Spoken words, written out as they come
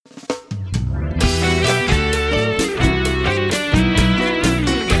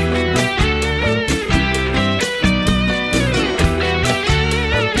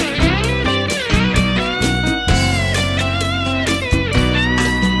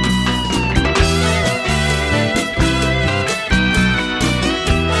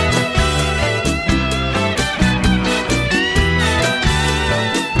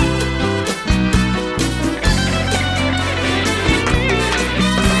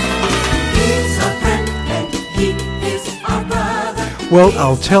Well,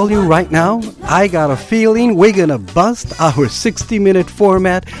 I'll tell you right now, I got a feeling we're gonna bust our 60-minute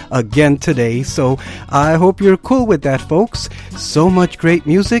format again today, so I hope you're cool with that, folks. So much great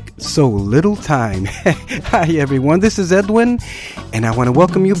music, so little time. Hi, everyone, this is Edwin, and I want to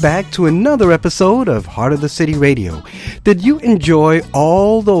welcome you back to another episode of Heart of the City Radio. Did you enjoy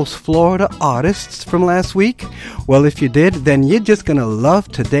all those Florida artists from last week? Well, if you did, then you're just gonna love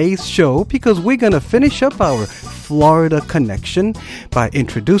today's show because we're gonna finish up our Florida connection by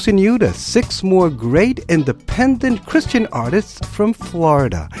introducing you to 6 more great independent Christian artists from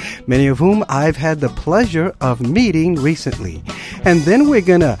Florida, many of whom I've had the pleasure of meeting recently. And then we're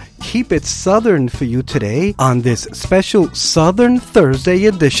gonna keep it Southern for you today on this special Southern Thursday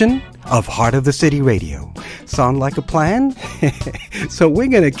edition of Heart of the City Radio. Sound like a plan? So we're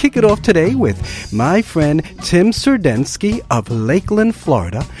going to kick it off today with my friend Tim Serdensky of Lakeland,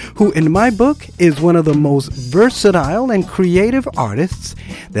 Florida, who in my book is one of the most versatile and creative artists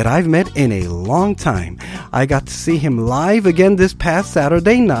that I've met in a long time. I got to see him live again this past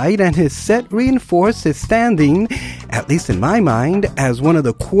Saturday night, and his set reinforced his standing, at least in my mind, as one of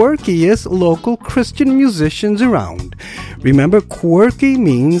the quirkiest local Christian musicians around. Remember, quirky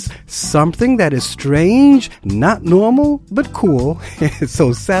means something that is strange, not normal, but cool.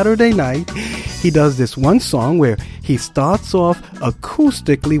 So Saturday night, he does this one song where he starts off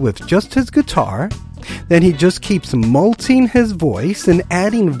acoustically with just his guitar. Then he just keeps molting his voice and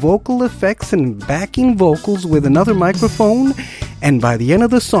adding vocal effects and backing vocals with another microphone. And by the end of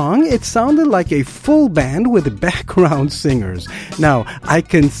the song, it sounded like a full band with background singers. Now, I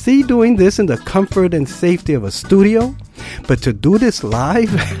can see doing this in the comfort and safety of a studio, but to do this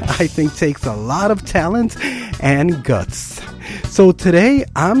live, I think takes a lot of talent and guts. So today,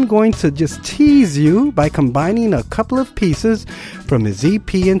 I'm going to just tease you by combining a couple of pieces from his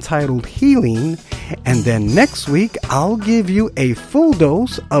EP entitled Healing, and then next week, I'll give you a full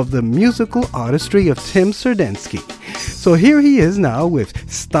dose of the musical artistry of Tim Serdensky. So here he is now with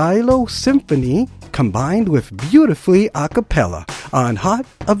Stylo Symphony combined with beautifully a cappella on Heart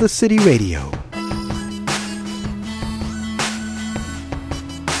of the City Radio.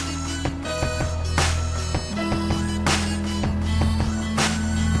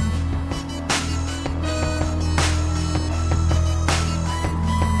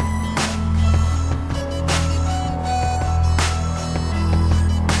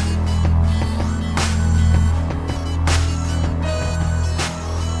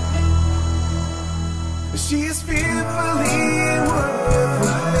 She is fearfully and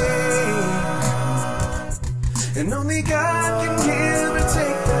wonderfully, and only God can heal and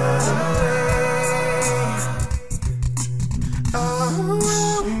take that away.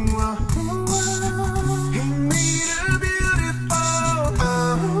 He made her beautiful.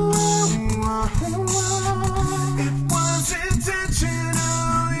 It was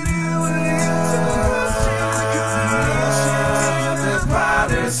intentional. He knew what it was. The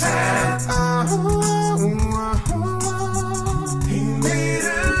Father's hand.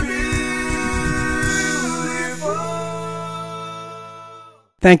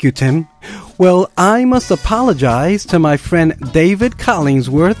 Thank you, Tim. Well, I must apologize to my friend David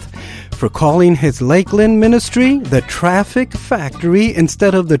Collingsworth for calling his Lakeland ministry the Traffic Factory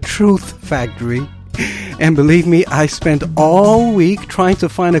instead of the Truth Factory. And believe me, I spent all week trying to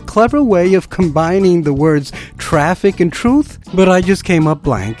find a clever way of combining the words traffic and truth, but I just came up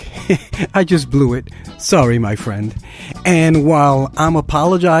blank. I just blew it. Sorry, my friend. And while I'm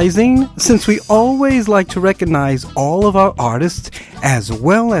apologizing, since we always like to recognize all of our artists as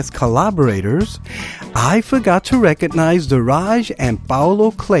well as collaborators, I forgot to recognize Daraj and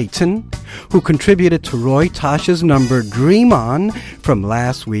Paolo Clayton, who contributed to Roy Tasha's number Dream On from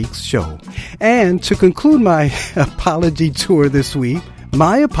last week's show. And to conclude my apology tour this week,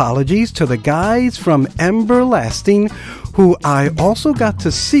 my apologies to the guys from Emberlasting, who I also got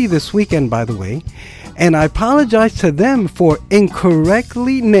to see this weekend, by the way. And I apologize to them for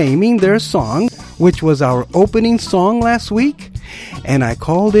incorrectly naming their song, which was our opening song last week. And I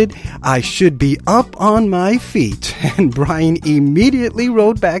called it I Should Be Up on My Feet. And Brian immediately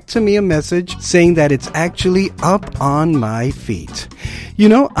wrote back to me a message saying that it's actually Up on My Feet. You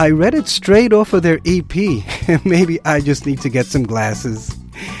know, I read it straight off of their EP. Maybe I just need to get some glasses.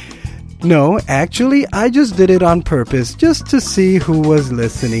 No, actually, I just did it on purpose, just to see who was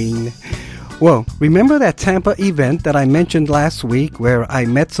listening. Well, remember that Tampa event that I mentioned last week where I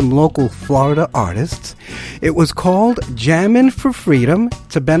met some local Florida artists? It was called Jammin' for Freedom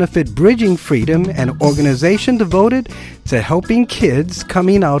to benefit Bridging Freedom, an organization devoted to helping kids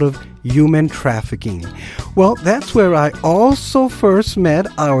coming out of human trafficking. Well, that's where I also first met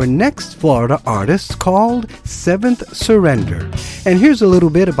our next Florida artist called Seventh Surrender. And here's a little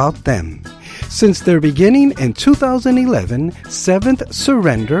bit about them. Since their beginning in 2011, Seventh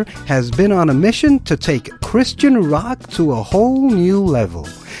Surrender has been on a mission to take Christian rock to a whole new level.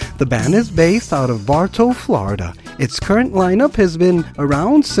 The band is based out of Bartow, Florida. Its current lineup has been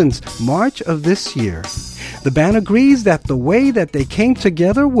around since March of this year. The band agrees that the way that they came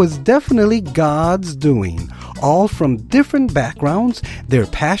together was definitely God's doing. All from different backgrounds, their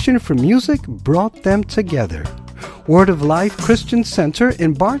passion for music brought them together. Word of Life Christian Center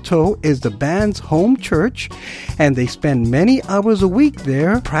in Bartow is the band's home church, and they spend many hours a week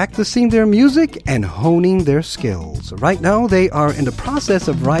there practicing their music and honing their skills. Right now, they are in the process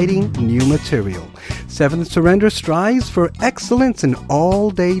of writing new material. Seventh Surrender strives for excellence in all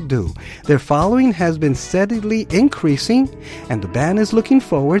they do. Their following has been steadily increasing, and the band is looking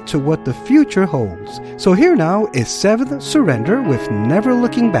forward to what the future holds. So here now is Seventh Surrender with Never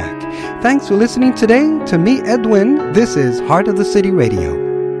Looking Back. Thanks for listening today. To me, Edwin, this is Heart of the City Radio.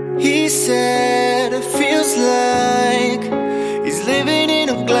 He said it feels like he's living in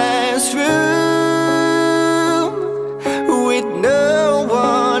a glass room with no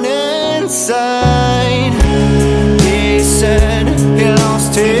one inside. He said he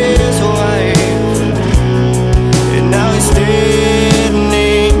lost his wife, and now he's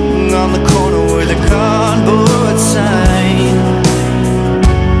standing on the corner with a cardboard sign.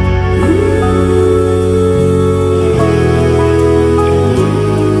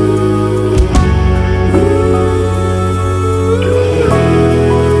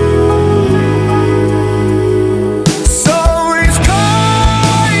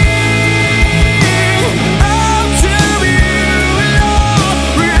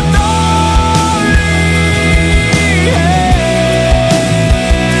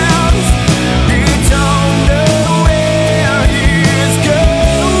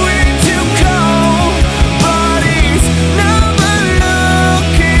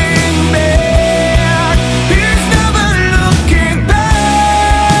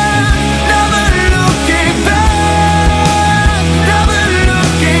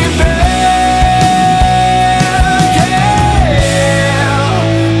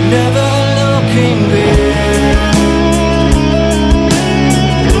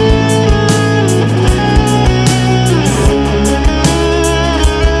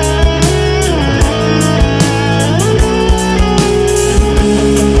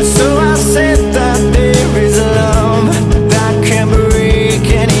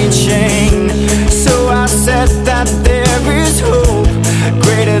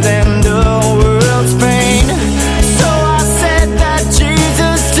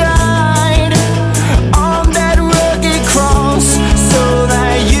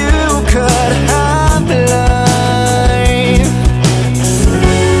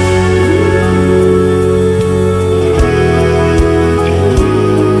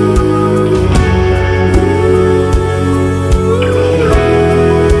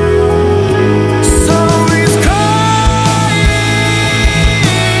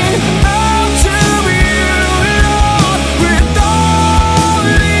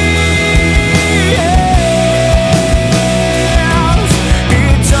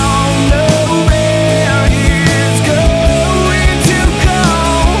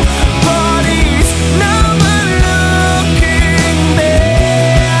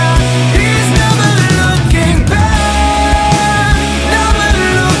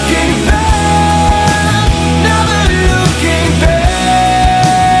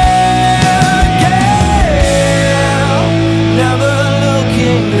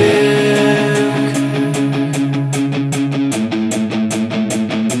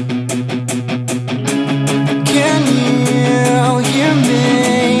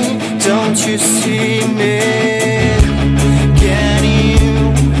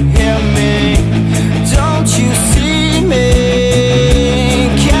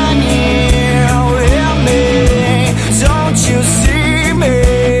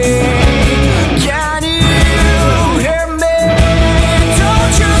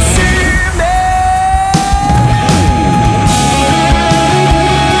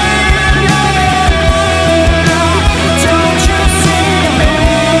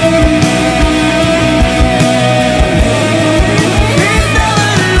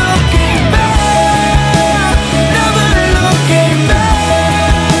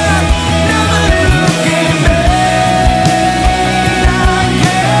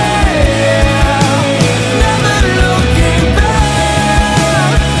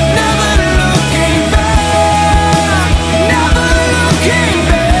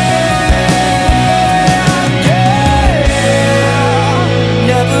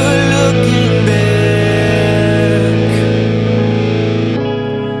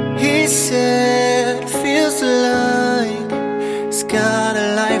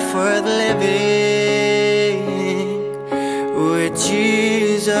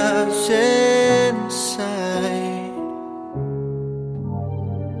 Jesus inside.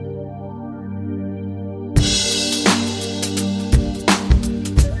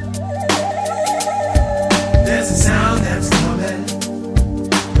 There's a sound that's coming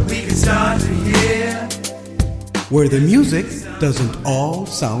that we can start to hear. Where the music doesn't all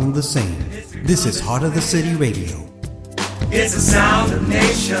sound the same. This is Heart of the City Radio. It's the sound of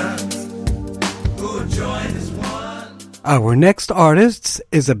nations who have joined as one. Our next artist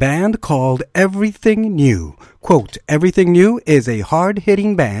is a band called Everything New. Quote, Everything New is a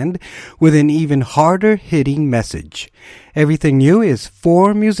hard-hitting band with an even harder-hitting message. Everything New is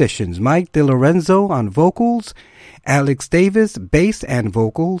 4 musicians, Mike DeLorenzo on vocals, Alex Davis, bass and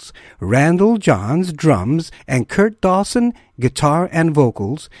vocals, Randall Johns, drums, and Kurt Dawson, guitar and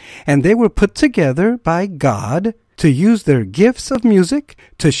vocals, and they were put together by God to use their gifts of music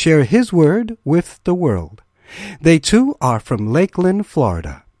to share His word with the world. They too are from Lakeland,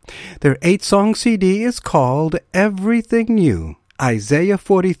 Florida. Their 8-song CD is called Everything New, Isaiah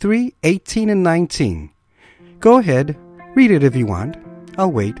 43, 18 and 19. Go ahead, read it if you want.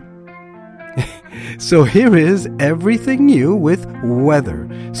 I'll wait. So here is Everything New with Weather,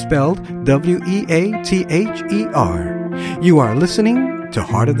 spelled W-E-A-T-H-E-R. You are listening to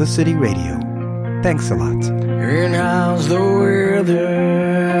Heart of the City Radio. Thanks a lot. And how's the weather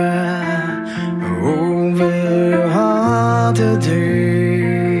over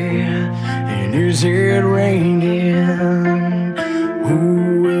today? And is it raining?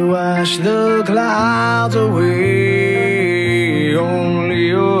 Who will wash the clouds away? Only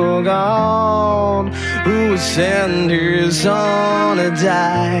your God, who will send His Son to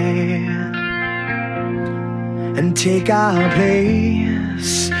die and take our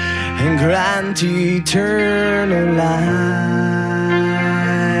place and grant eternal life.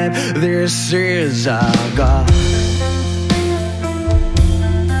 This is our God.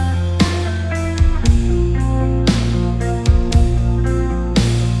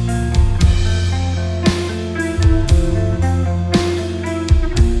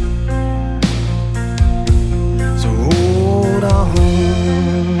 So hold on,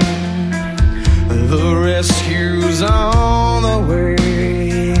 the rescue's on the way.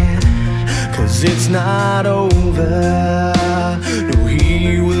 It's not over. No,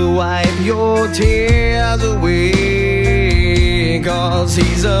 He will wipe your tears away. 'Cause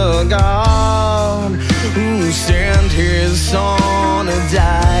He's a God who sent His Son to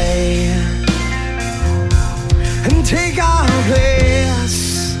die and take our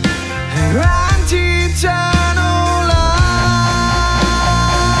place and grant eternal life.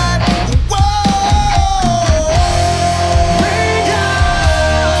 Whoa! Rain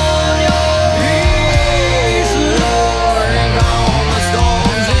down your peace, Lord, and calm the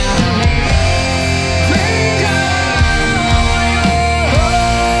storms in me. Rain down your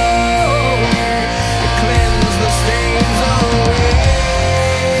hope and cleanse the stains away.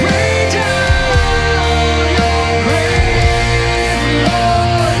 Rain down your grace,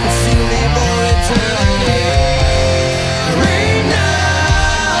 Lord, and seal me for eternity.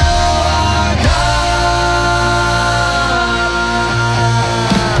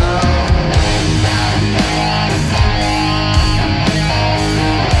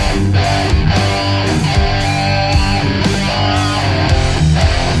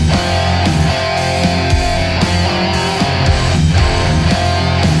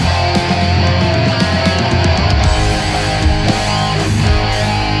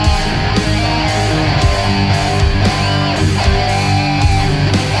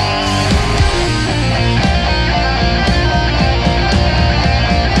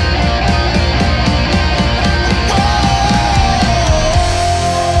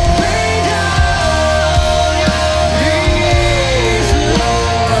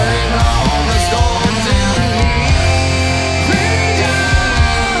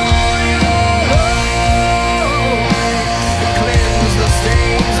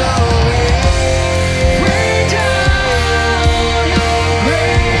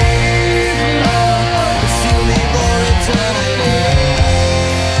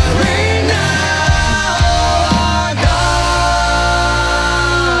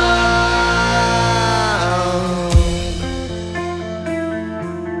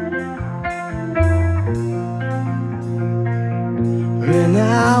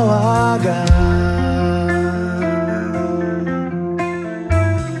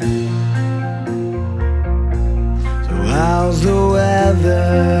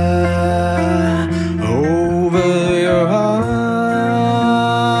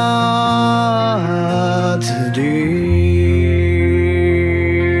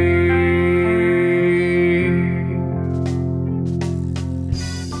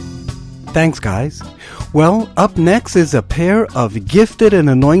 Thanks, guys. Well, up next is a pair of gifted and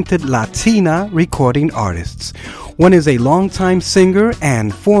anointed Latina recording artists. One is a longtime singer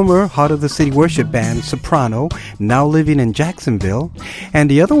and former Heart of the City worship band soprano, now living in Jacksonville. And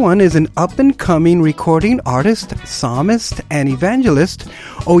the other one is an up-and-coming recording artist, psalmist, and evangelist.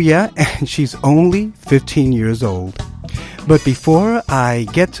 Oh yeah, and she's only 15 years old. But before I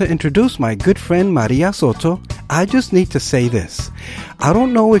get to introduce my good friend Maria Soto, I just need to say this. I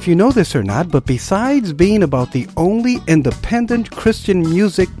don't know if you know this or not, but besides being about the only independent Christian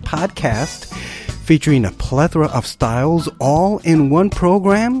music podcast featuring a plethora of styles all in one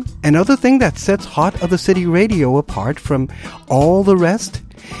program, another thing that sets Heart of the City Radio apart from all the rest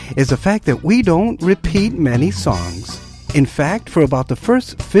is the fact that we don't repeat many songs. In fact, for about the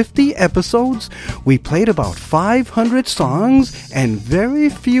first 50 episodes, we played about 500 songs, and very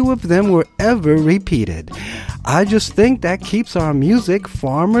few of them were ever repeated. I just think that keeps our music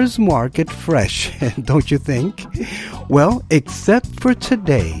farmers market fresh, don't you think? Well, except for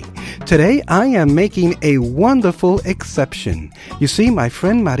today. Today, I am making a wonderful exception. You see, my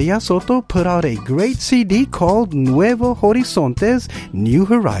friend Maria Soto put out a great CD called Nuevo Horizontes, New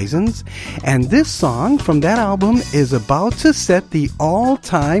Horizons, and this song from that album is about to set the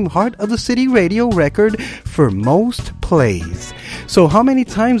all-time Heart of the City Radio record for most plays. So how many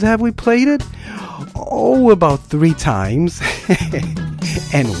times have we played it? Oh, about 3 times.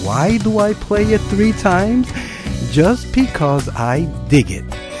 And why do I play it 3 times? Just because I dig it.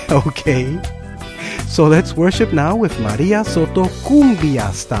 Okay? So let's worship now with Maria Soto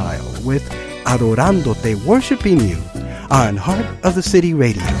Cumbia style with Adorándote, Worshiping You on Heart of the City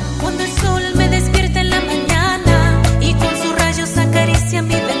Radio. Cuando el sol me despierta en la mañana y con sus rayos acaricia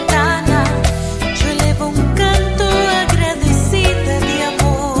mi ventana, yo elevo un canto agradecida de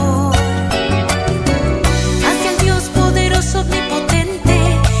amor hacia el Dios poderoso omnipotente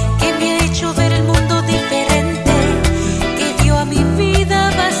que me ha hecho ver el mundo diferente, que dio a mi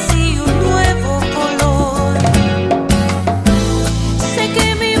vida vacío un nuevo color. Sé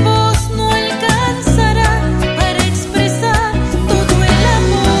que mi voz no alcanzará para expresar todo el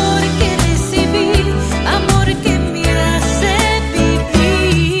amor que recibí, amor que me hace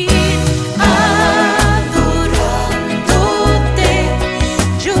vivir. Adorándote,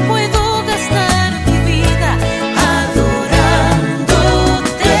 yo puedo gastar mi vida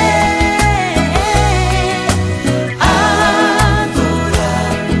adorándote.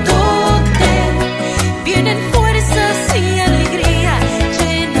 Adorándote, vienen fuerzas y alegría,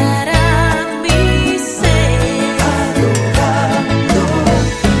 llenarán mi ser.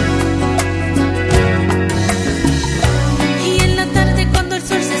 Y en la tarde cuando el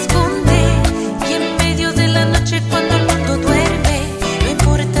sol se esconde y en medio de la noche cuando el mundo duerme, no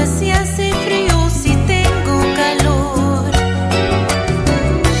importa si hace frío o si tengo calor,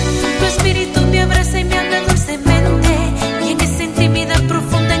 tu espíritu me abraza y me habla dulcemente, y en esa intimidad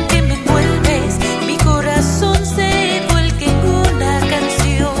profunda en que me envuelves, mi corazón se vuelque en una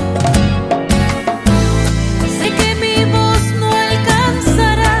canción. Sé que mi voz no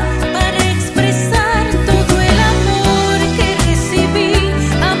alcanzará para expresar todo el amor que recibí,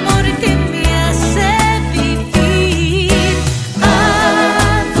 amor que me hace vivir.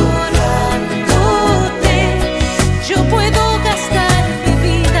 Adorándote, yo puedo gastar mi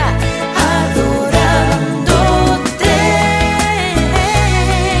vida adorándote.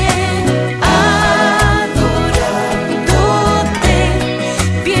 Adorándote,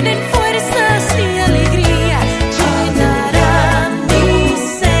 vienen fuerzas y alegría, llenarán mi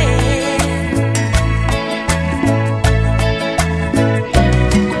ser.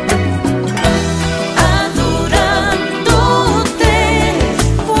 Adorándote,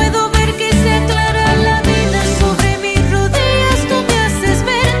 puedo ver que se aclara la vida sobre mis rodillas, tú me haces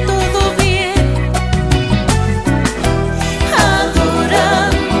ver todo bien.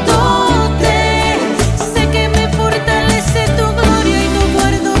 Adorándote, sé que me fortalece tu gloria y no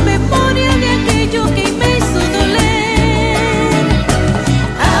guardo memoria de aquello que me hizo doler.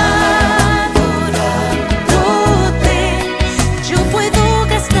 Adorándote, yo puedo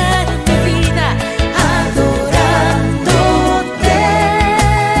gastar mi vida adorándote.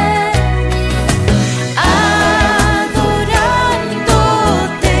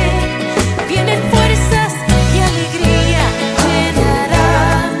 Adorándote, vienen fuerzas y alegría,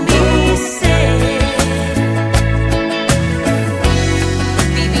 llenarán mi ser.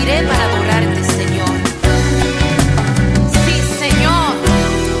 Viviré para adorarte, Señor. Sí, Señor.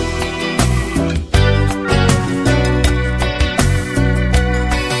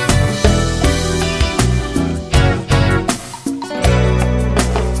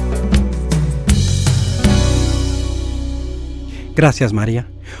 Gracias, María.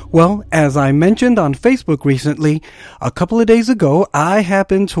 Well, as I mentioned on Facebook recently, a couple of days ago, I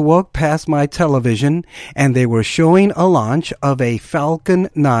happened to walk past my television and they were showing a launch of a Falcon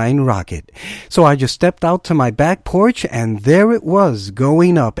 9 rocket. So I just stepped out to my back porch and there it was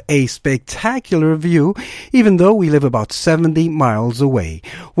going up, a spectacular view, even though we live about 70 miles away.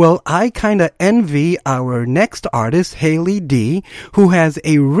 Well, I kind of envy our next artist, Haley D, who has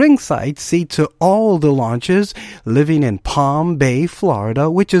a ringside seat to all the launches, living in Palm Bay, Florida,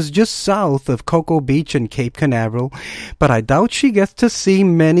 which is just south of Cocoa Beach and Cape Canaveral. But I doubt she gets to see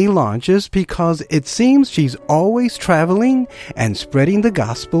many launches because it seems she's always traveling and spreading the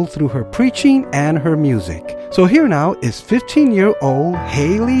gospel through her preaching and her music. So here now is 15-year-old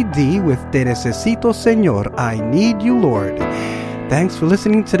Haley D with Te Necesito Señor, I Need You Lord. Thanks for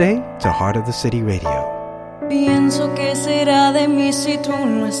listening today to Heart of the City Radio. Pienso que será de mí si tú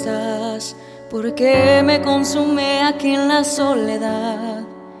no estás, porque me consume aquí en la soledad.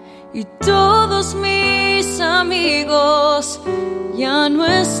 Y todos mis amigos ya no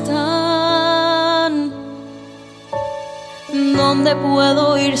están. ¿Dónde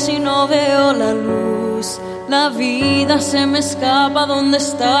puedo ir si no veo la luz? La vida se me escapa. ¿Dónde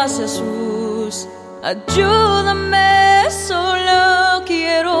estás, Jesús? Ayúdame, solo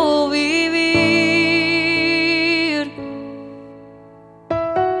quiero vivir.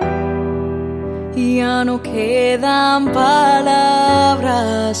 Ya no quedan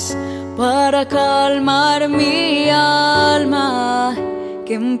palabras para calmar mi alma,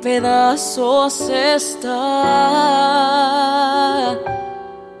 que en pedazos está.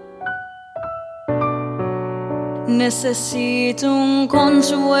 Necesito un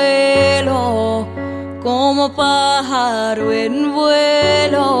consuelo, como pájaro en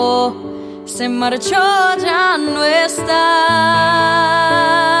vuelo, se marchó, ya no está.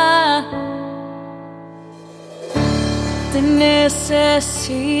 Te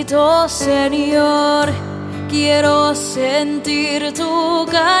necesito, Señor, quiero sentir tu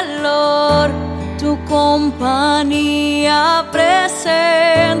calor, tu compañía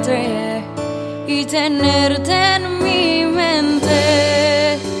presente y tenerte en mi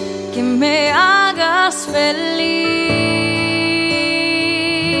mente, que me hagas feliz.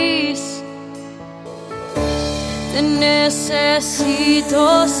 Te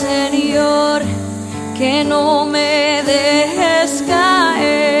necesito, Señor, que no me dejes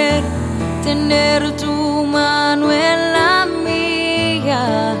caer, tener tu mano en la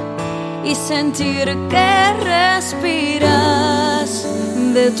mía y sentir que respiras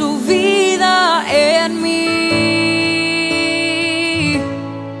de tu vida en mí.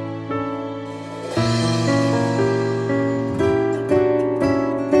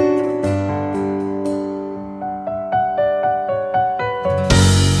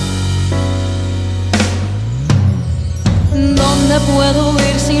 ¿Dónde puedo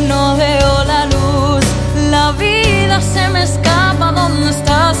ir si no veo la luz? La vida se me escapa. ¿Dónde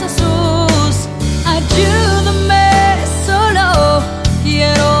estás, Jesús? Ayúdame, solo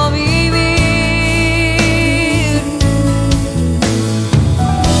quiero vivir.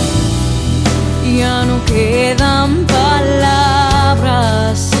 Ya no quedan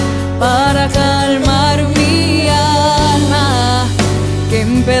palabras para calmar mi alma, que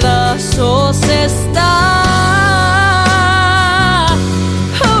en pedazos está.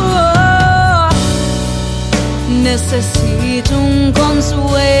 Necesito un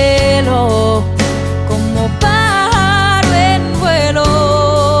consuelo, como pájaro en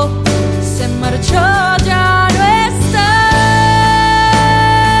vuelo, se marchó, ya no está.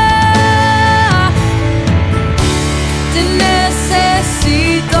 Te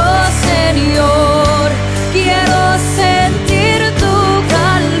necesito, Señor, quiero sentir tu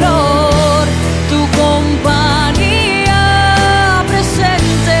calor, tu compañía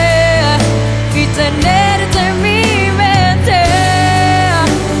presente y tenerte en mi mente,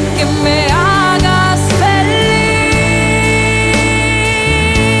 que me hagas feliz.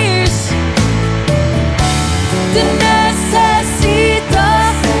 Te necesito,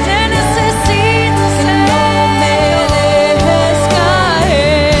 que no me dejes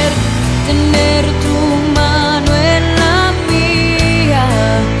caer, tener tu mano en la mía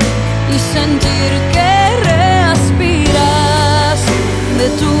y sentir que respiras de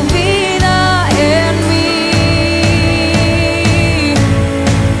tu vida en mí.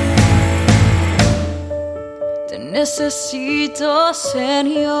 Te necesito,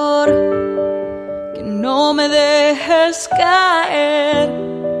 Señor, que no me dejes caer,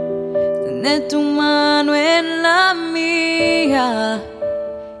 tener tu mano en la mía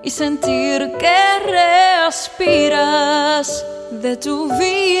y sentir que respiras de tu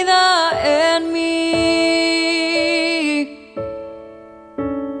vida en mí.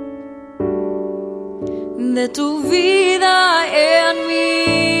 de tu vida en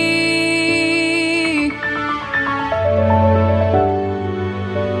mí.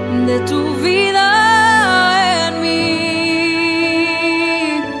 De tu vida en mí.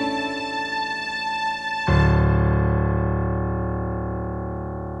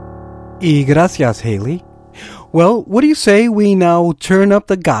 Y gracias, Haley. Well, what do you say we now turn up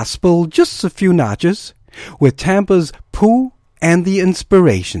the gospel just a few notches with Tampa's Pooh and the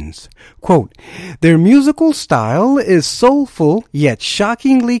Inspirations? Quote, their musical style is soulful yet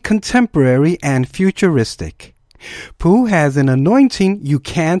shockingly contemporary and futuristic. Pooh has an anointing you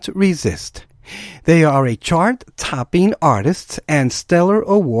can't resist. They are a chart-topping artist and Stellar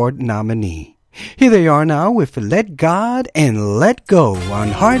Award nominee. Here they are now with Let God and Let Go on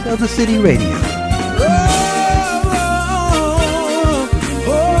Heart of the City Radio.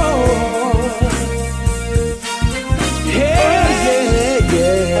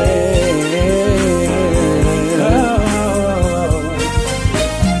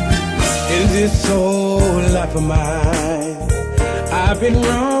 Life of mine, I've been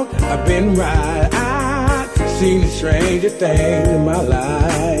wrong, I've been right. I've seen the stranger things in my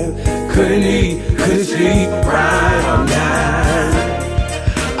life. Couldn't eat, couldn't sleep, right all night.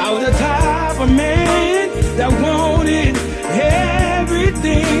 I was the type of man that wanted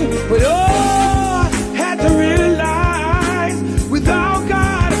everything, but oh, had to realize without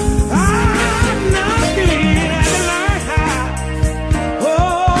God, I'm nothing. I learned how.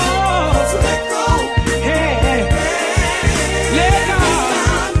 Oh, so let go.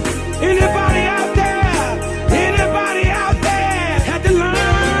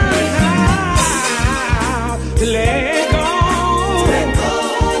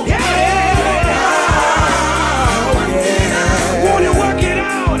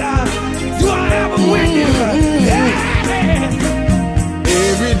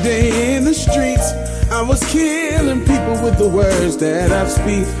 I was killing people with the words that I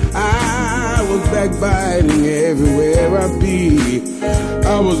speak. I was backbiting everywhere I be.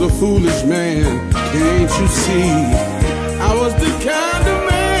 I was a foolish man, can't you see? I was the kind of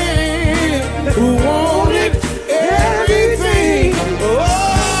man who wanted everything. Oh,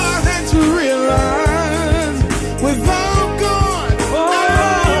 I had to realize without God, I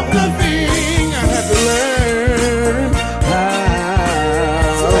have nothing. I had to learn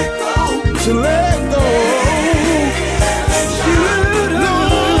how to let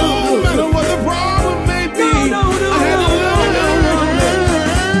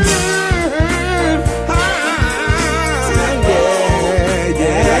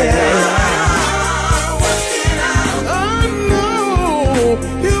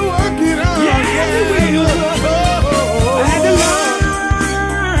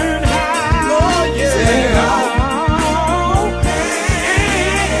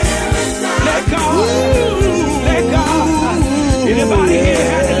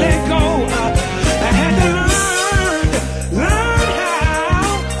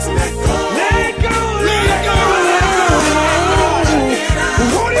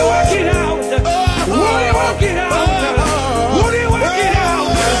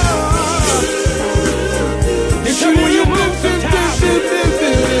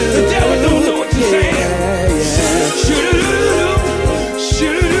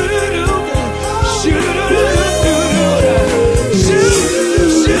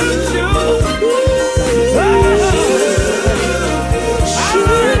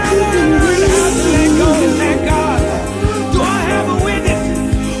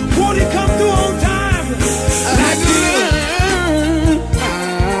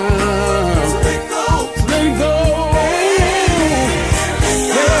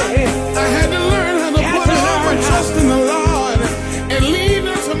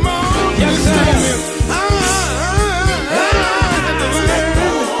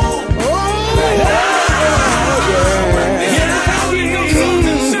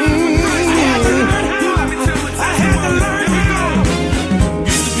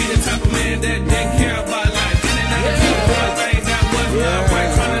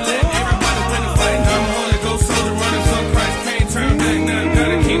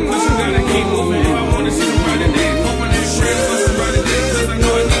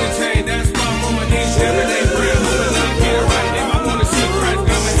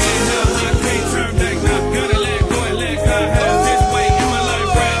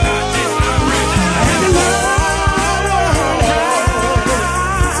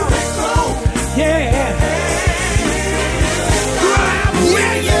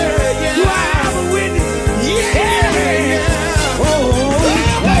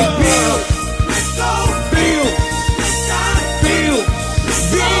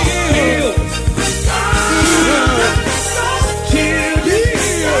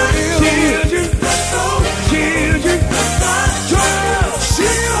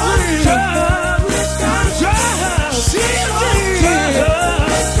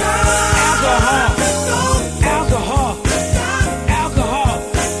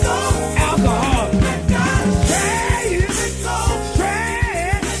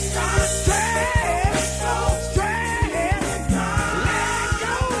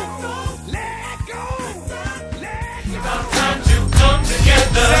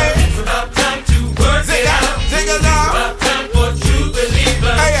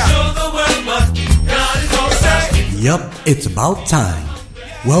Yup, it's about time.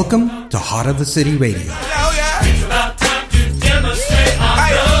 Welcome to Heart of the City Radio. It's about time to demonstrate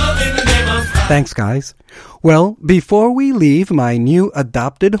our love in the name of God. Thanks, guys. Well, before we leave my new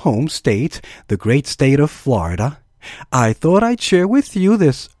adopted home state, the great state of Florida, I thought I'd share with you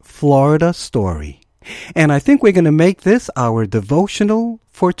this Florida story. And I think we're going to make this our devotional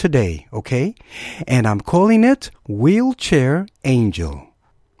for today, okay? And I'm calling it Wheelchair Angel.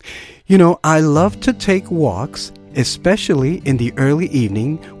 You know, I love to take walks, especially in the early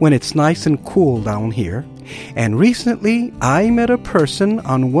evening when it's nice and cool down here. And recently, I met a person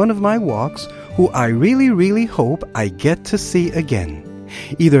on one of my walks who I really hope I get to see again,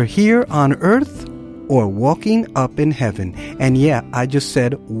 either here on earth or walking up in heaven. And yeah, I just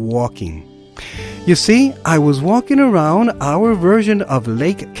said walking. You see, I was walking around our version of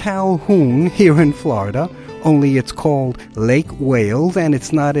Lake Calhoun here in Florida, only it's called Lake Wales and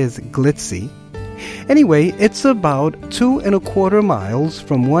it's not as glitzy. Anyway, it's about 2.25 miles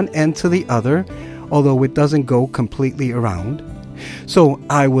from one end to the other, although it doesn't go completely around. So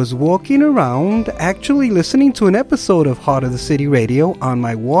I was walking around, actually listening to an episode of Heart of the City Radio on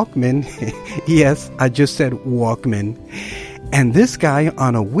my Walkman. Yes, I just said Walkman. And this guy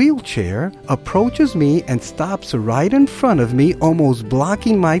on a wheelchair approaches me and stops right in front of me, almost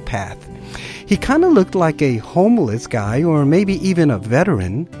blocking my path. He kind of looked like a homeless guy or maybe even a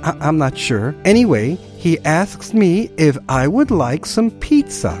veteran. I'm not sure. Anyway, he asks me if I would like some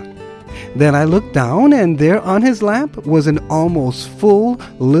pizza. Then I looked down and there on his lap was an almost full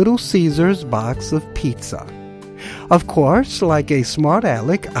Little Caesars box of pizza. Of course, like a smart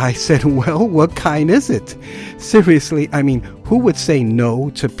aleck, I said, well, what kind is it? Seriously, I mean, who would say no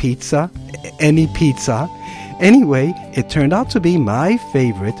to pizza? Any pizza? Anyway, it turned out to be my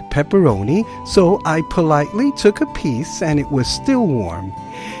favorite, pepperoni, so I politely took a piece and it was still warm.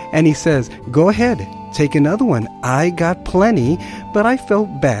 And he says, go ahead, take another one. I got plenty, but I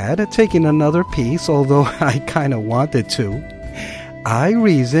felt bad taking another piece, although I kind of wanted to. I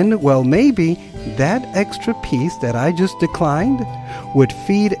reasoned, well, maybe that extra piece that I just declined would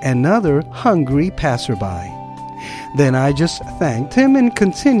feed another hungry passerby. Then I just thanked him and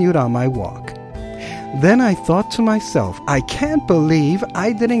continued on my walk. Then I thought to myself, I can't believe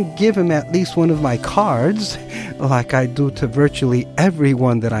I didn't give him at least one of my cards, like I do to virtually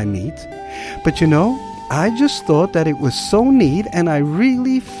everyone that I meet. But you know, I just thought that it was so neat and I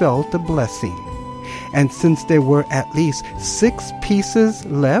really felt a blessing. And since there were at least 6 pieces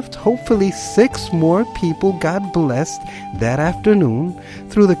left, hopefully 6 more people got blessed that afternoon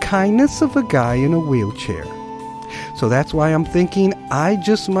through the kindness of a guy in a wheelchair. So that's why I'm thinking I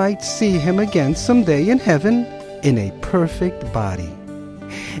just might see him again someday in heaven in a perfect body.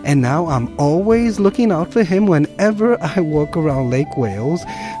 And now I'm always looking out for him whenever I walk around Lake Wales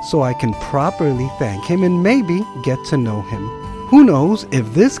so I can properly thank him and maybe get to know him. Who knows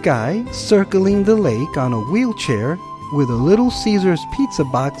if this guy circling the lake on a wheelchair with a Little Caesars pizza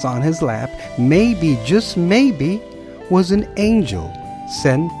box on his lap maybe, just maybe, was an angel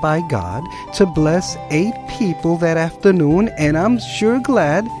sent by God to bless 8 people that afternoon, and I'm sure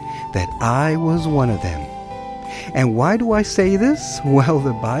glad that I was one of them. And why do I say this? Well,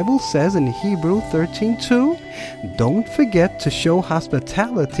 the Bible says in Hebrews 13:2, don't forget to show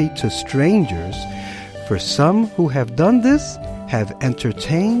hospitality to strangers, for some who have done this have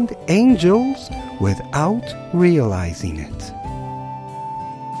entertained angels without realizing it.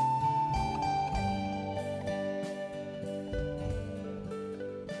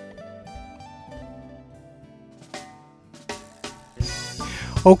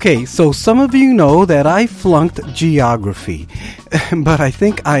 Okay, so some of you know that I flunked geography, but I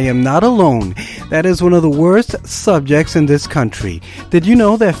think I am not alone. That is one of the worst subjects in this country. Did you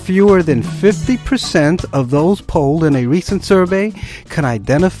know that fewer than 50% of those polled in a recent survey can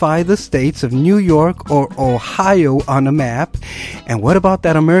identify the states of New York or Ohio on a map? And what about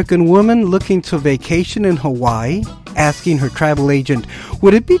that American woman looking to vacation in Hawaii, asking her travel agent,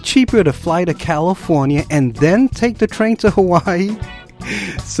 would it be cheaper to fly to California and then take the train to Hawaii?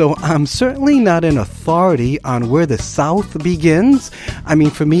 So I'm certainly not an authority on where the South begins. I mean,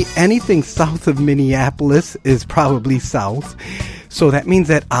 for me, anything south of Minneapolis is probably South. So that means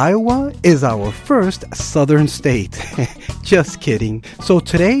that Iowa is our first southern state. Just kidding. So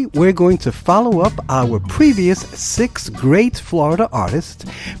today we're going to follow up our previous 6 great Florida artists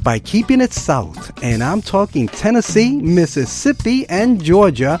by keeping it south. And I'm talking Tennessee, Mississippi, and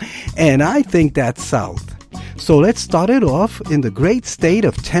Georgia. And I think that's south. So let's start it off in the great state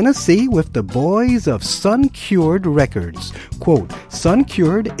of Tennessee with the boys of Sun Cured Records. Quote, Sun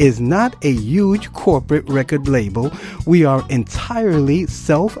Cured is not a huge corporate record label. We are entirely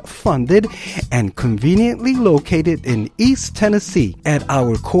self-funded and conveniently located in East Tennessee. At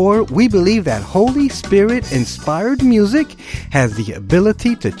our core, we believe that Holy Spirit-inspired music has the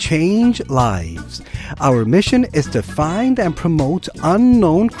ability to change lives. Our mission is to find and promote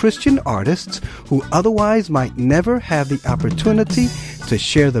unknown Christian artists who otherwise might never have the opportunity to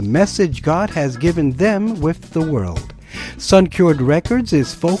share the message God has given them with the world. Sun Cured Records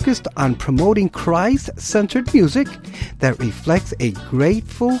is focused on promoting Christ-centered music that reflects a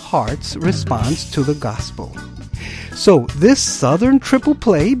grateful heart's response to the gospel. So this Southern triple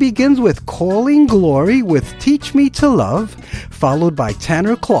play begins with Calling Glory with Teach Me to Love, followed by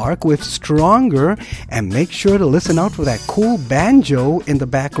Tanner Clark with Stronger, and make sure to listen out for that cool banjo in the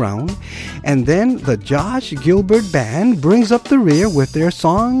background. And then the Josh Gilbert Band brings up the rear with their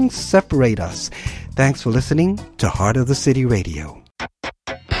song Separate Us. Thanks for listening to Heart of the City Radio.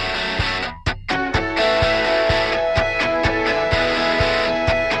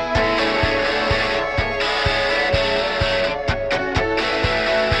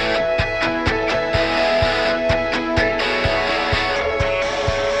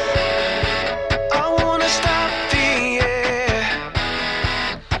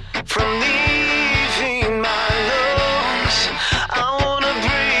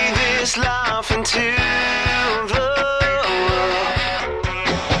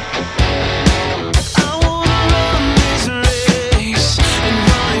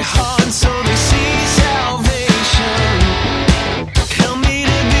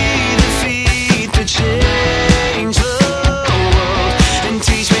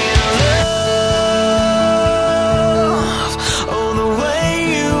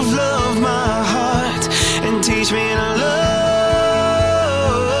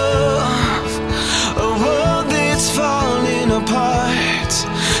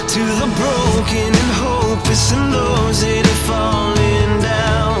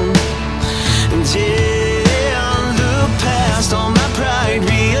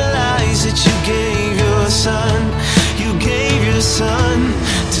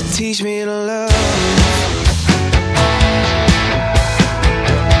 Teach me to love.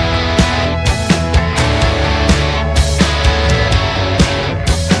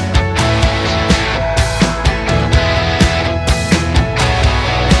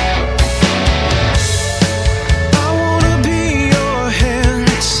 I wanna be your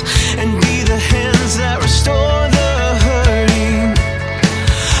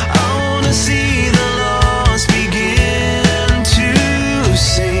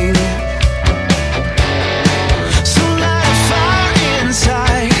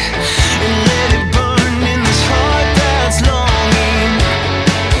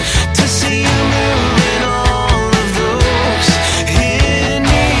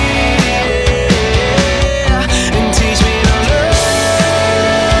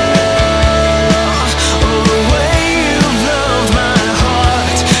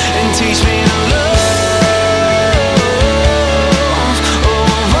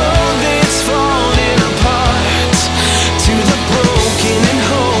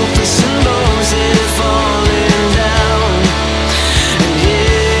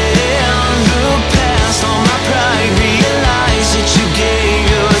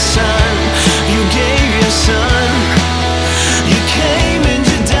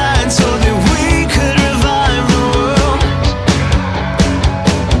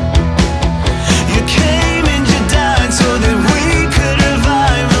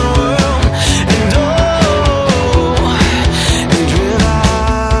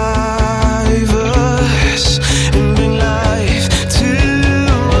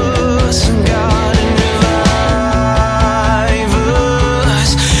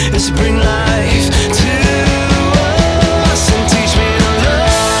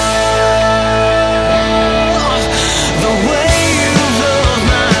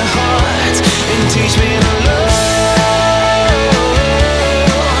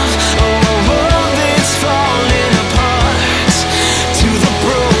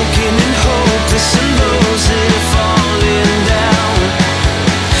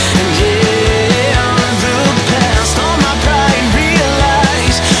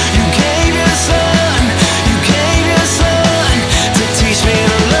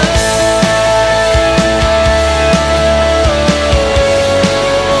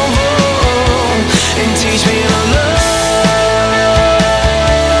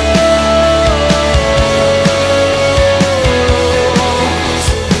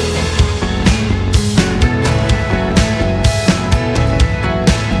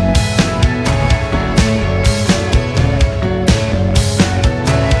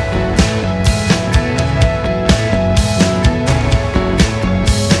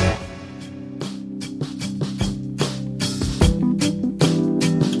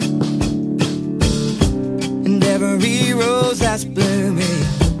rose that's blooming,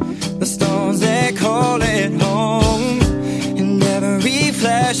 the stars they call it home. In every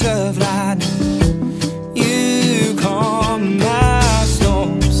flash of lightning, you calm my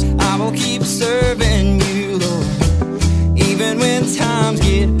storms. I will keep serving you, Lord, even when times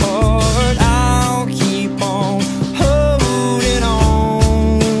get hard. I'll keep on holding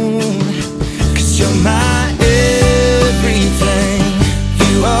on, 'cause you're my everything.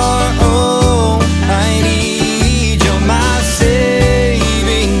 You are all I need. You're my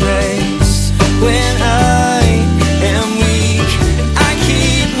saving grace. When I am weak, I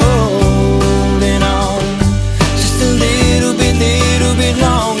keep holding on just a little bit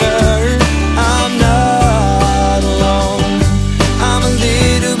longer. I'm not alone. I'm a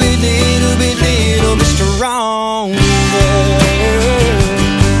little bit stronger.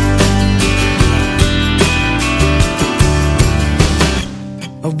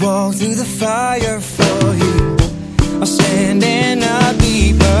 I walk through the fire for you. I'll stand and not be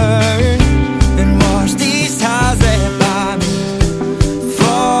burned, and watch these ties that bind me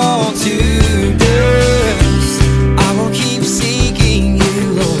fall to dust. I will keep seeking you,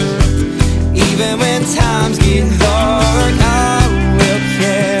 Lord, even when times get hard. I will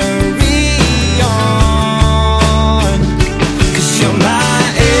carry on, 'cause you're my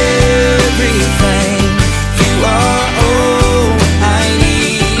everything. You are all I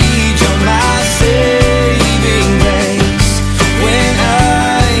need. You're my saving grace. When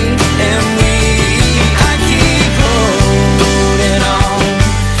I am weak, I keep holding on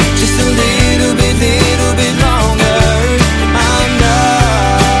just a little bit longer. I'm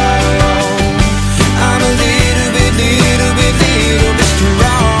not alone. I'm a little bit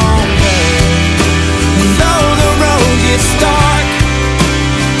stronger. And though the road gets dark,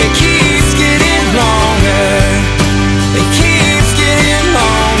 it keeps getting longer. It keeps getting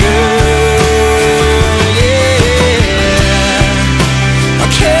longer. Yeah, I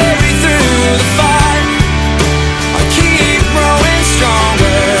carry through the fight. I keep growing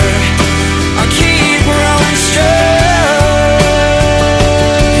stronger. I keep growing strong.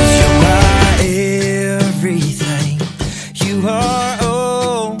 'Cause you're my everything. You are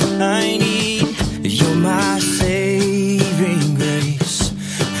all I need. You're my saving grace.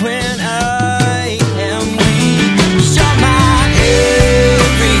 When I am weak, you're my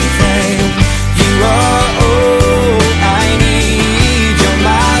everything. You are all I need. You're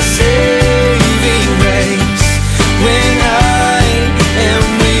my saving grace. When I am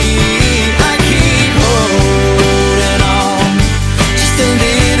weak, I keep holding on just a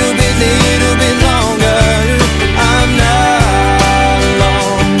little bit longer. I'm not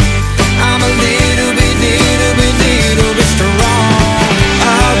alone. I'm a little bit strong.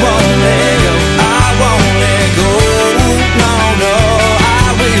 I won't let go. I won't let go. No, no, I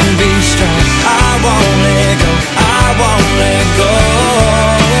will be strong. I won't let go. I won't let go.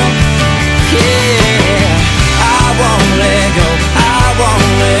 Yeah, I won't let go. I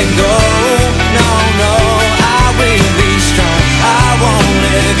won't let go. No, no, I will be strong. I won't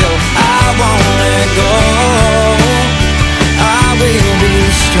let go. I won't let go. I will be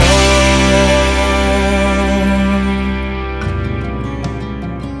strong.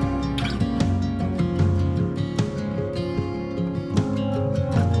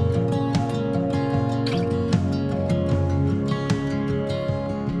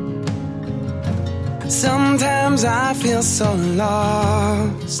 Sometimes I feel so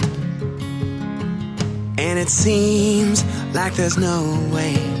lost, and it seems like there's no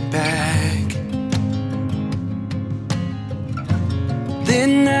way back.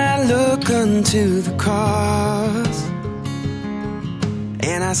 Then I look unto the cross,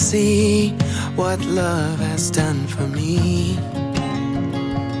 and I see what love has done for me.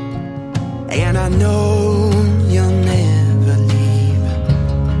 And I know you'll never leave.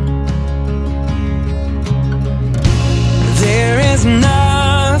 There is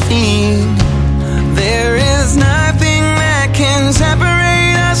nothing that can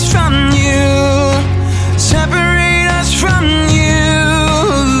separate us from you. Separate us from you.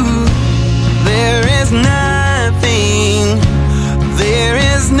 There is nothing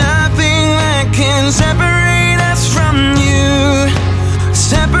that can separate us from you.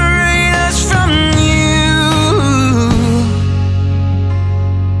 Separate us from you.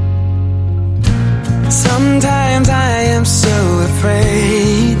 Sometimes I am so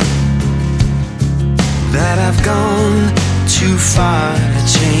afraid that I've gone too far to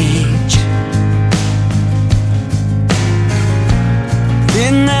change.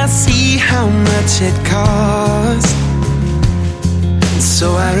 Then I see how much it cost, so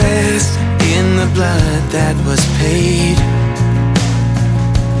I rest in the blood that was paid.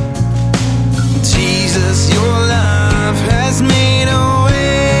 Jesus, your love has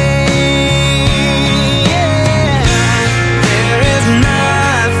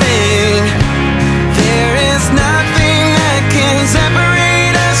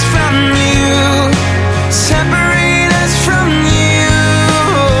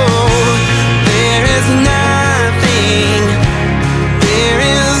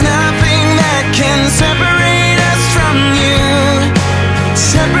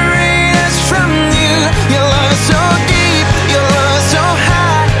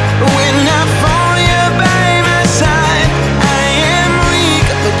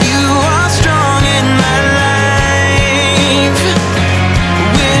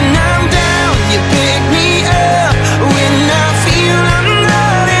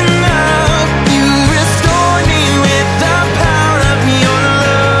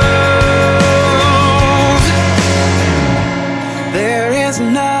is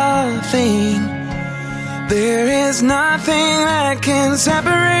nothing, there is nothing that can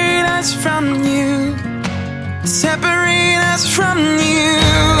separate us from you, separate us from you.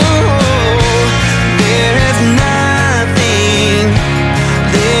 There is nothing,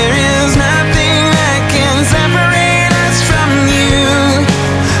 there is nothing that can separate us from you,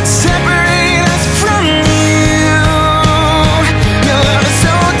 separate us from you. Your love is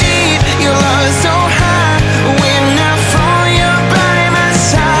so deep, your love is so high. When I fall, you're by my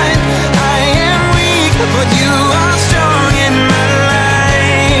side. I am weak, but you are strong in my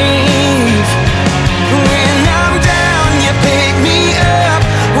life. When I'm down, you pick me up.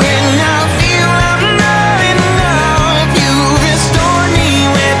 When I feel I'm not enough, you restore me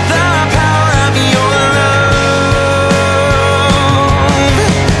with the power of your love.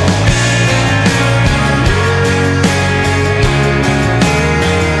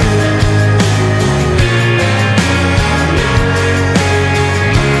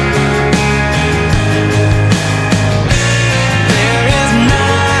 There is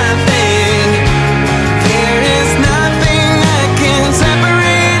nothing, there is nothing that can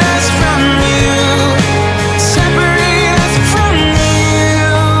separate us from you, separate us from you.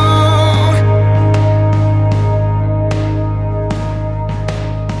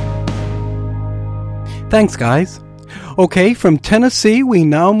 Thanks, guys. Okay, from Tennessee, we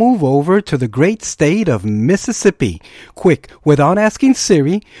now move over to the great state of Mississippi. Quick, without asking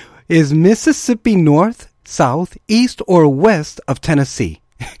Siri, is Mississippi north, south, east, or west of Tennessee?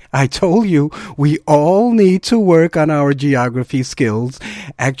 I told you, we all need to work on our geography skills.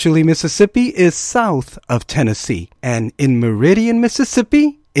 Actually, Mississippi is south of Tennessee, and in Meridian,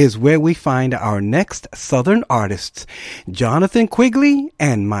 Mississippi, is where we find our next Southern artists, Jonathan Quigley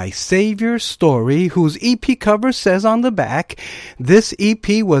and My Savior Story, whose EP cover says on the back, this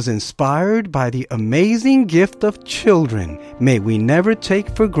EP was inspired by the amazing gift of children. May we never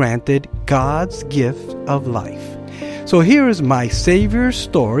take for granted God's gift of life. So here is My Savior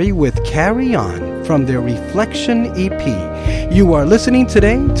Story with Carry On from their Reflection EP. You are listening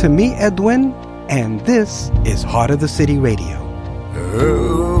today to me, Edwin, and this is Heart of the City Radio.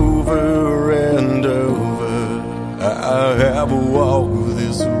 Over and over, I have walked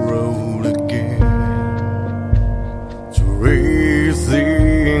this road again,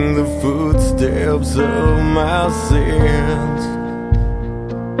 tracing the footsteps of my sins,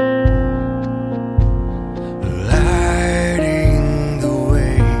 lighting the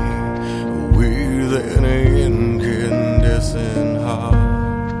way with an incandescent heart,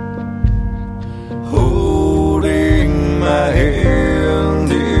 holding my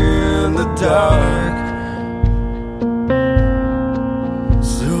hand in the dark,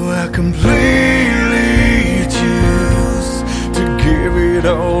 so I completely choose to give it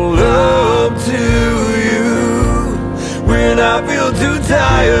all up to you. When I feel too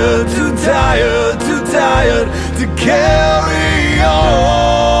tired, too tired, too tired to carry on,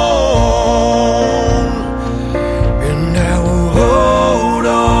 and I will hold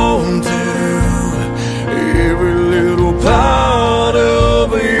on to every little part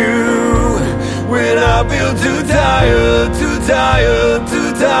of you. When I feel too tired, too tired,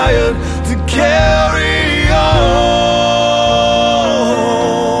 too tired to carry on.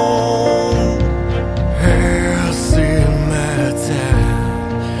 I spend my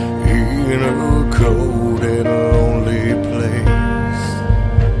time in a cold and lonely place,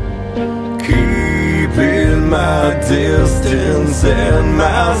 keeping my distance and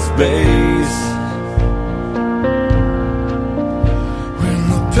my space.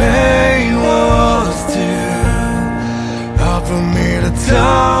 Pain was too hard for me to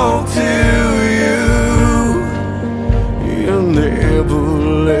talk to you. You never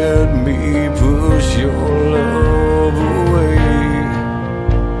let me push your love away,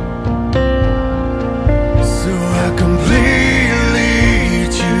 so I completely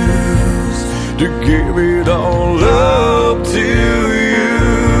choose to give it all up to you.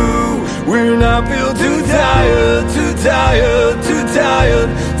 When I feel too tired, too tired, too tired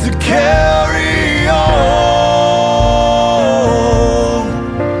to carry on,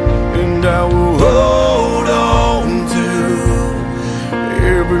 and I will hold on to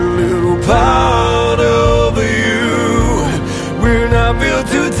every little part of you. When I feel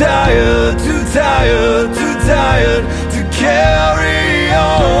too tired, too tired, too tired to carry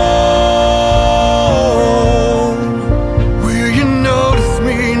on. Will you notice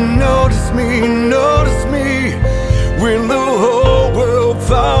me, notice me, notice me when the whole world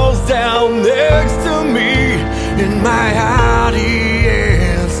falls down next to me, and my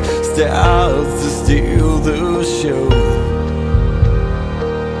audience starts to steal the show?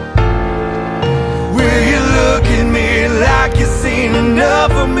 Will you look at me like you seen enough?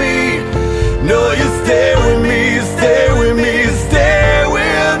 No, you stay with me, stay with me, stay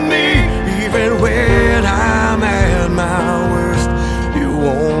with me. Even when I'm at my worst, you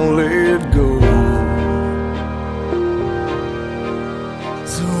won't let go.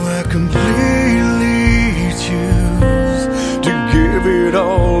 So I completely choose to give it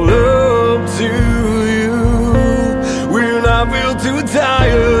all up to you. When I feel too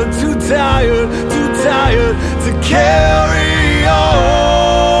tired, too tired, too tired to carry on.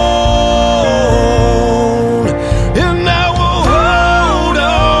 And I will hold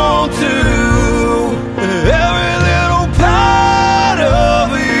on to every little part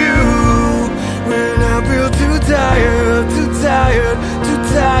of you. When I feel too tired, too tired, too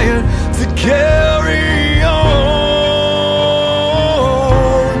tired to carry on.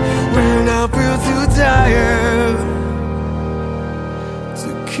 When I feel too tired to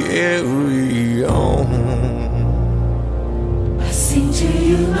carry on. I sing to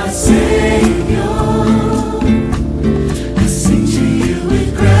you, my Savior. I sing to you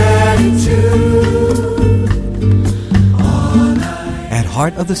with gratitude. All night. At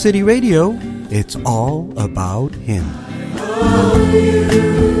Heart of the City Radio, it's all about Him.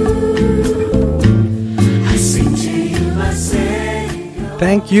 I sing to you, my Savior.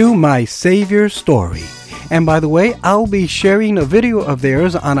 Thank you, my Savior Story. And by the way, I'll be sharing a video of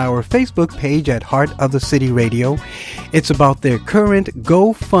theirs on our Facebook page at Heart of the City Radio. It's about their current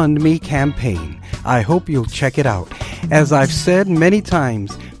GoFundMe campaign. I hope you'll check it out. As I've said many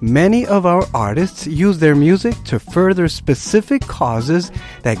times, many of our artists use their music to further specific causes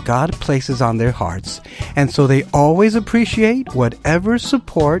that God places on their hearts. And so they always appreciate whatever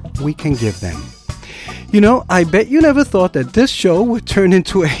support we can give them. You know, I bet you never thought that this show would turn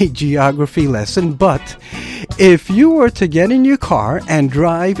into a geography lesson, but if you were to get in your car and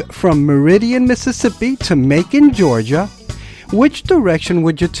drive from Meridian, Mississippi to Macon, Georgia, which direction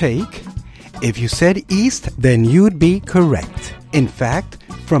would you take? If you said east, then you'd be correct. In fact,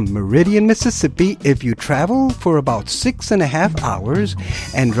 from Meridian, Mississippi, if you travel for about 6.5 hours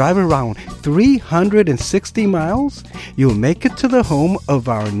and drive around 360 miles, you'll make it to the home of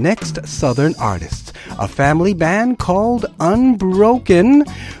our next Southern artist, a family band called Unbroken,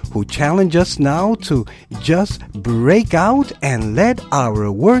 who challenge us now to just break out and let our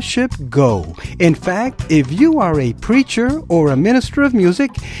worship go. In fact, if you are a preacher or a minister of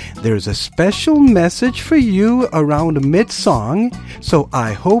music, there's a special message for you around mid-song, so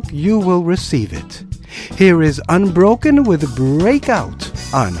I hope you will receive it. Here is Unbroken with Breakout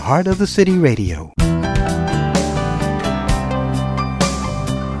on Heart of the City Radio.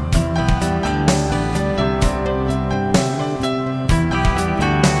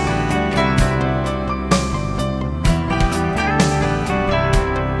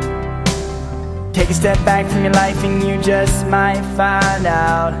 Take a step back from your life and you just might find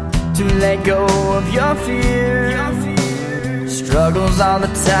out to let go of your fear. Struggles all the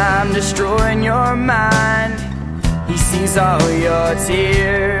time destroying your mind. He sees all your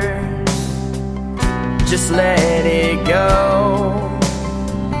tears. Just let it go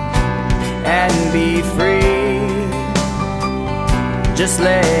and be free. Just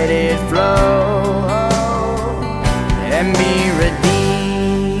let it flow and be redeemed.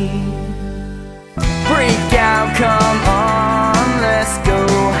 Break out, come on, let's go.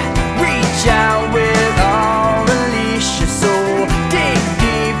 Reach out with all, release your soul. Dig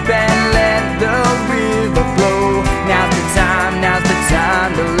deep and let the river flow. Now's the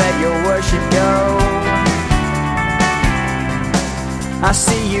time to let your worship go. I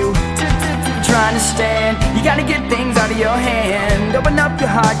see you trying to stand. You gotta get things out of your hand. Open up your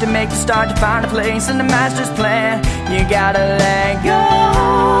heart to make the start, to find a place in the master's plan. You gotta let go.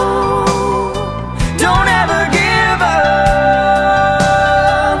 Don't ever give up.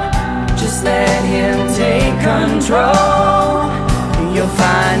 Just let him take control. You'll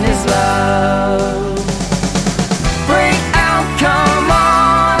find his love. Break out, come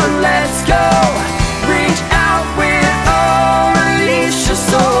on, let's go. Reach out with all, release your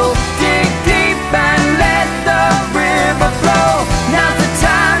soul. Dig deep and let the river flow. Now's the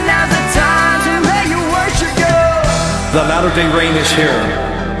time to let your worship go. The latter-day rain is here.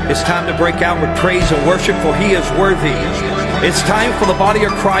 It's time to break out with praise and worship, for He is worthy. It's time for the body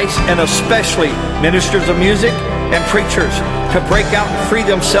of Christ, and especially ministers of music and preachers, to break out and free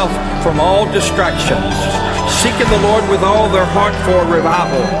themselves from all distractions, seeking the Lord with all their heart for a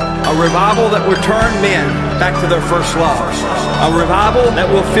revival that will turn men back to their first love, a revival that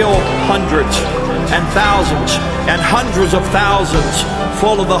will fill hundreds and thousands and hundreds of thousands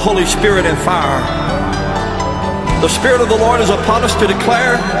full of the Holy Spirit and fire. The Spirit of the Lord is upon us to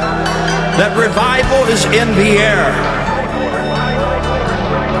declare that revival is in the air.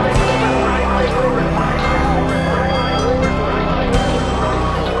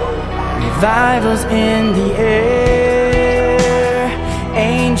 Revivals in the air,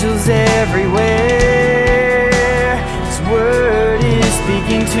 angels everywhere. His word is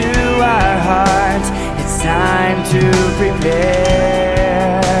speaking to our hearts. It's time to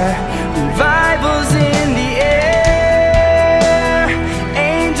prepare. Revivals in the air,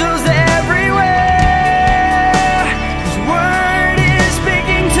 angels everywhere. His word is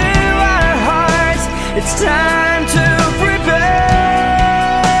speaking to our hearts. It's time to prepare.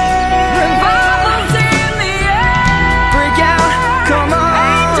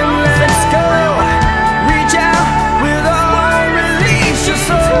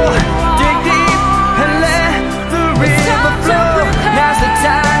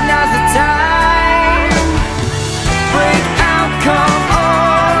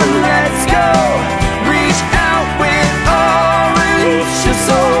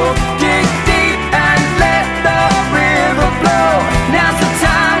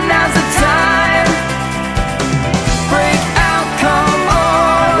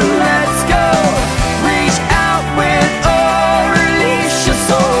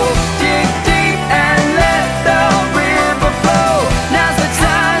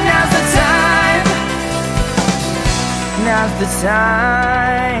 The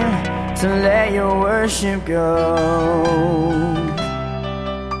time to let your worship go.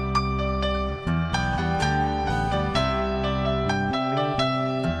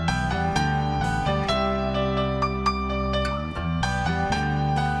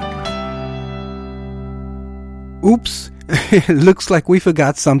 Oops. Looks like we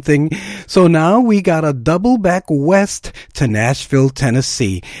forgot something. So now we gotta double back west to Nashville,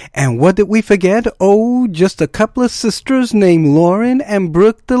 Tennessee. And what did we forget? Oh, just a couple of sisters named Lauren and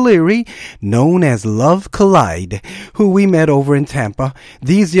Brooke Deliri, known as Love Collide, who we met over in Tampa.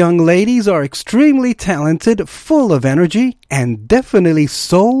 These young ladies are extremely talented, full of energy, and definitely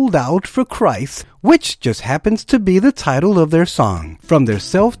sold out for Christ, which just happens to be the title of their song. From their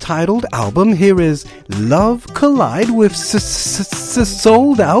self-titled album, here is Love Collide with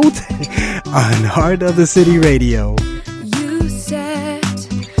Sold Out on Heart of the City Radio. You set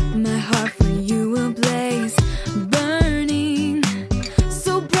my heart for you ablaze, burning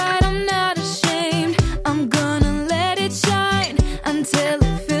so bright I'm not ashamed. I'm gonna let it shine until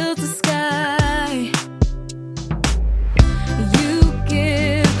it fills the sky. You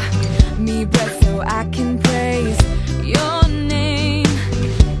give me breath so I can praise your name,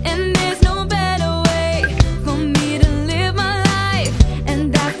 and there's no better way for me to live my life,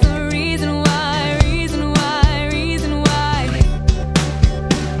 and that's the reason why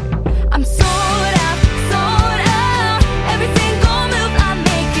I'm sold out, every single move I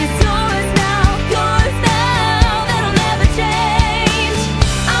make is yours now, that'll never change.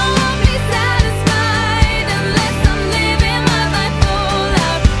 I won't be satisfied unless I'm living my life full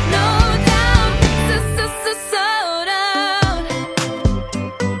out, no doubt, sold out.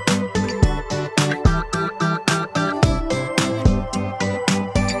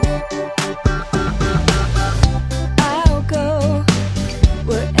 I'll go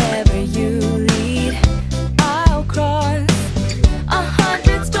wherever you lead. I'll cross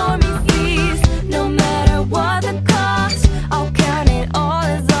 100 stormy seas, no matter what the cost. I'll count it all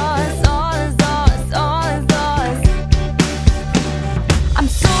as ours, all as ours, all as ours. I'm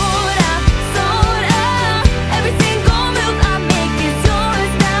sold out, every single move I make is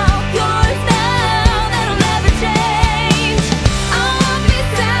yours now, that'll never change. I won't be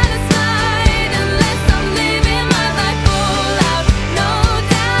satisfied unless I'm living my life full out, no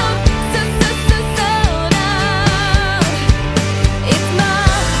doubt, sold out. It's my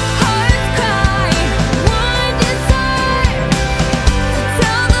heart's cry, one desire, to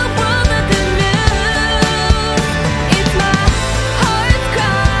tell the world the good news. It's my heart's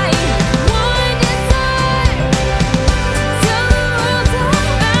cry, one desire, to tell the world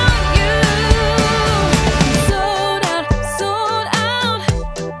about you. Sold out,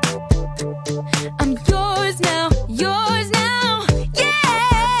 I'm yours now,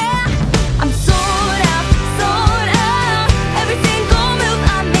 yeah. I'm sold out, every single move I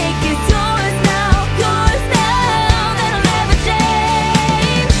make is yours now, that'll never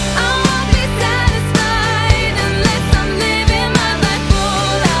change. I won't be satisfied unless I'm living my life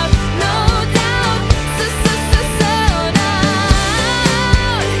full out, no doubt, sold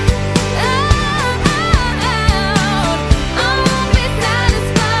out. I won't be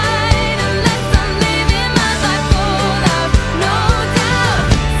satisfied unless I'm living my life full out, no doubt,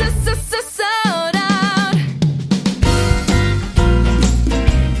 sold out.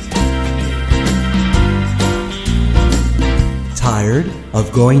 Tired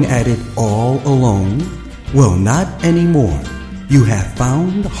of going at it all alone? Well, not anymore. You have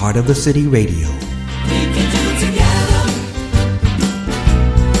found Heart of the City Radio.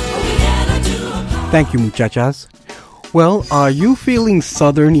 Thank you, muchachas. Well, are you feeling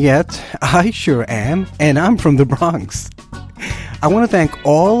Southern yet? I sure am, and I'm from the Bronx. I want to thank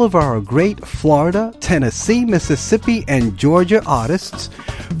all of our great Florida, Tennessee, Mississippi, and Georgia artists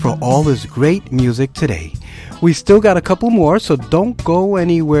for all this great music today. We still got a couple more, so don't go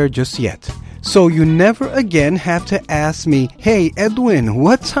anywhere just yet. So you never again have to ask me, hey Edwin,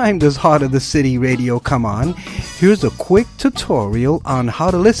 what time does Heart of the City Radio come on? Here's a quick tutorial on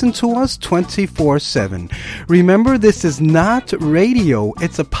how to listen to us 24/7. Remember, this is not radio,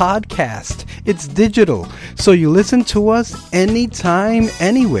 it's a podcast. It's digital, so you listen to us anytime,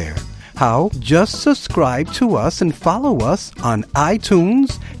 anywhere. How? Just subscribe to us and follow us on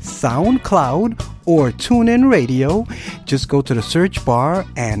iTunes, SoundCloud, or TuneIn Radio. Just go to the search bar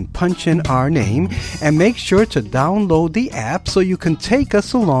and punch in our name and make sure to download the app so you can take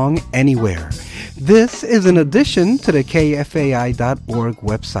us along anywhere. This is in addition to the KFAI.org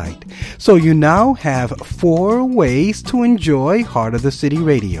website. So you now have 4 ways to enjoy Heart of the City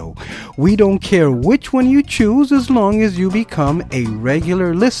Radio. We don't care which one you choose as long as you become a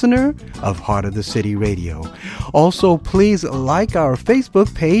regular listener of Heart of the City Radio. Also, please like our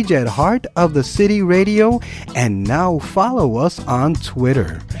Facebook page at Heart of the City Radio and now follow us on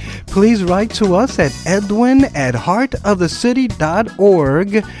Twitter. Please write to us at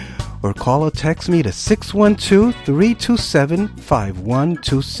edwin@heartofthecity.org or call or text me to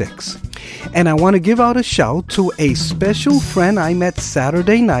 612-327-5126. And I want to give out a shout to a special friend I met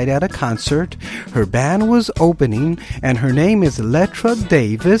Saturday night at a concert. Her band was opening, and her name is Letra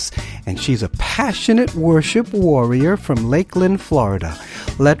Davis, and she's a passionate worship warrior from Lakeland, Florida.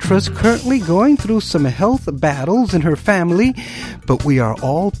 Letra's currently going through some health battles in her family, but we are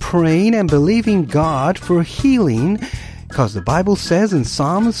all praying and believing God for healing, because the Bible says in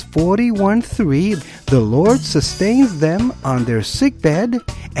Psalms 41:3, the Lord sustains them on their sick bed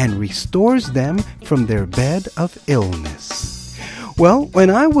and restores them from their bed of illness. Well, when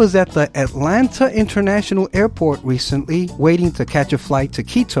I was at the Atlanta International Airport recently, waiting to catch a flight to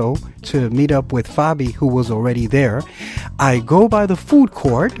Quito to meet up with Fabi, who was already there, I go by the food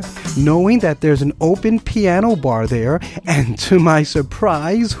court, knowing that there's an open piano bar there, and to my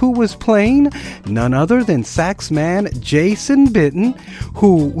surprise, who was playing? None other than sax man Jason Bitten,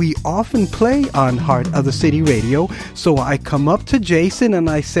 who we often play on Heart of the City Radio. So I come up to Jason and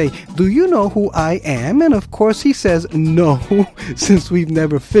I say, do you know who I am? And of course he says, no, since we've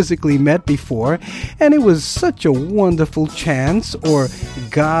never physically met before. And it was such a wonderful chance, or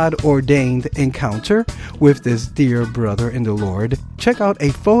God-ordained encounter with this dear brother in the Lord. Check out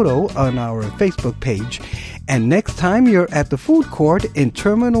a photo on our Facebook page. And next time you're at the food court in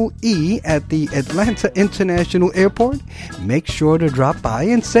Terminal E at the Atlanta International Airport, make sure to drop by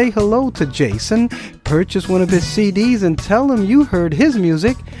and say hello to Jason, purchase one of his CDs, and tell him you heard his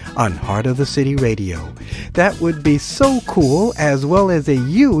music on Heart of the City Radio. That would be so cool, as well as a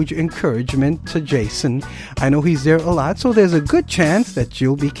huge encouragement to Jason. I know he's there a lot, so there's a good chance that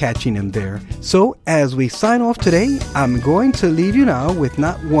you'll be catching him there. So as we sign off today, I'm going to leave you now with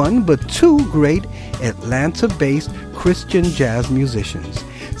not one, but 2 great Atlanta-based Christian jazz musicians.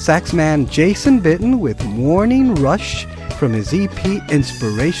 Saxman Jason Bitten with Morning Rush from his EP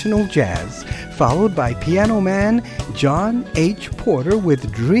Inspirational Jazz, followed by piano man John H. Porter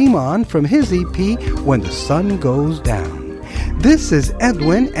with Dream On from his EP When the Sun Goes Down. This is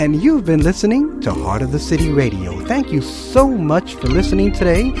Edwin, and you've been listening to Heart of the City Radio. Thank you so much for listening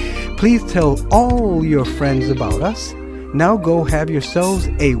today. Please tell all your friends about us. Now go have yourselves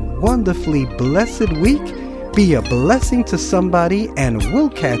a wonderfully blessed week. Be a blessing to somebody, and we'll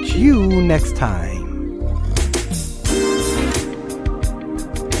catch you next time.